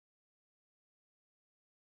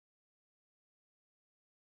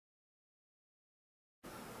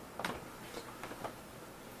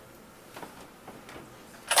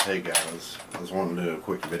Hey guys, I was wanting to do a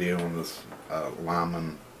quick video on this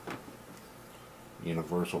Lyman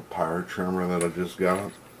Universal Power Trimmer that I just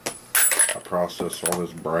got. I processed all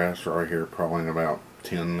this brass right here probably in about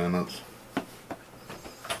 10 minutes.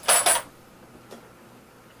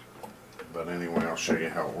 But anyway, I'll show you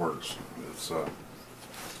how it works. It's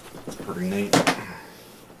pretty neat.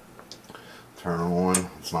 Turn it on.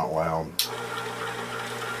 It's not loud.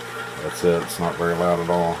 That's it. It's not very loud at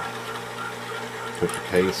all. Put your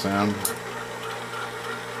case in.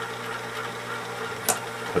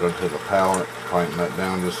 Put it to the pallet. Tighten that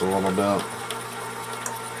down just a little bit.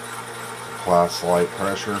 Apply slight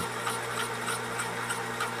pressure.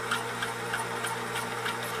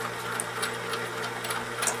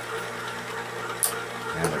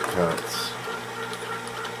 And it cuts.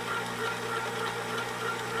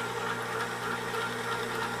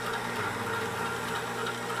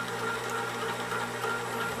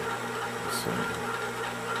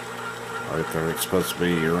 Right there, it's supposed to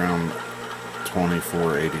be around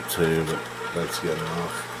 24.82, but that's good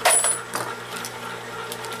enough.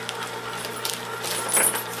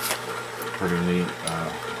 Pretty neat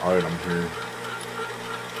item here.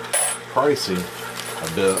 Pricey a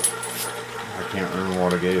bit. I can't remember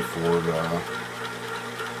what I gave for it. I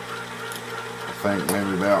think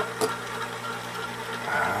maybe about I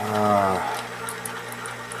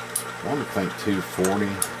want to think $240.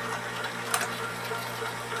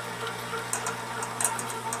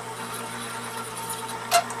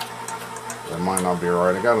 That might not be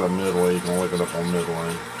right. I got it at Midway. You can look it up on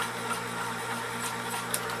Midway.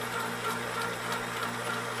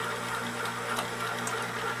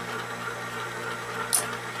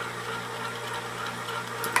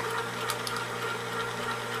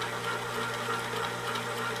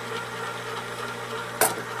 I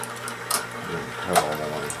didn't cut all the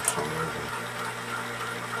way for some reason.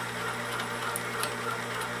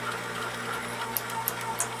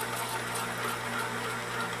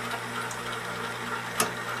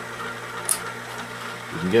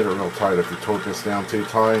 You can get it real tight. If you torque this down too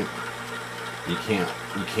tight, you can't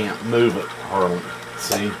move it hardly.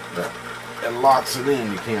 See, that it locks it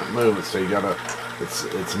in. You can't move it. So you gotta.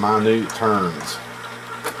 It's minute turns.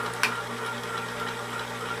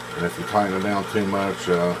 And if you tighten it down too much,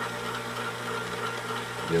 yeah,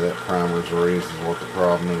 that primer's raised is what the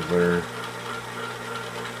problem is there.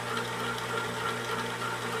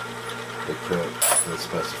 They cut as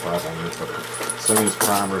specified on this, but some of these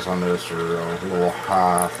primers on this are a little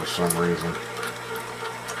high for some reason.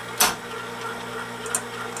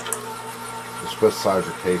 You're supposed to size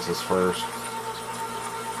your cases first.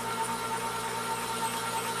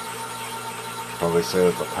 So they say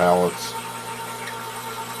that the pallets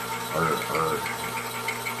are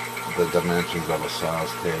the dimensions of a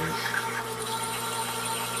size case.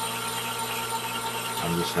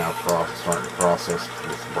 I'm just now starting to process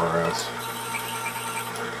with brass.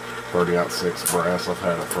 30-06 brass. I've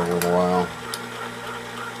had it for a little while.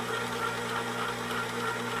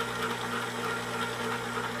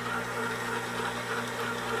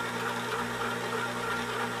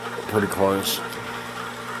 Pretty close.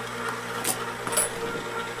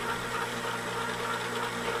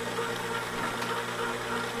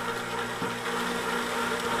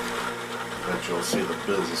 Bet you'll see the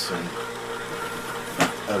business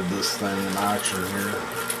of this thing in action here.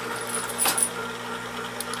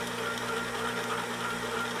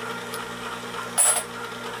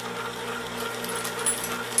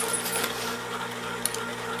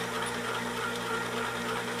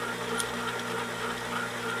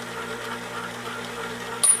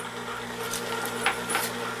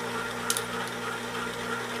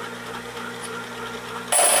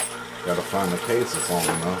 Gotta find the case that's long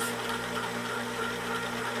enough.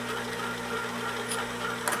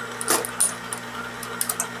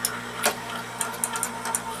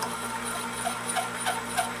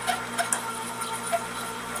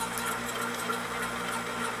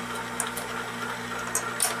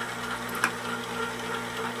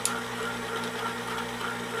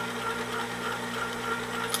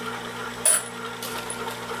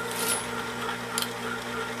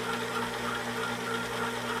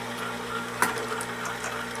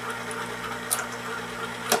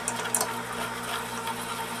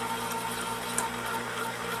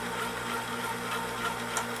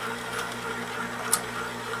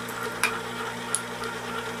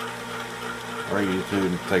 Alright,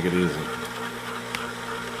 YouTube, take it easy.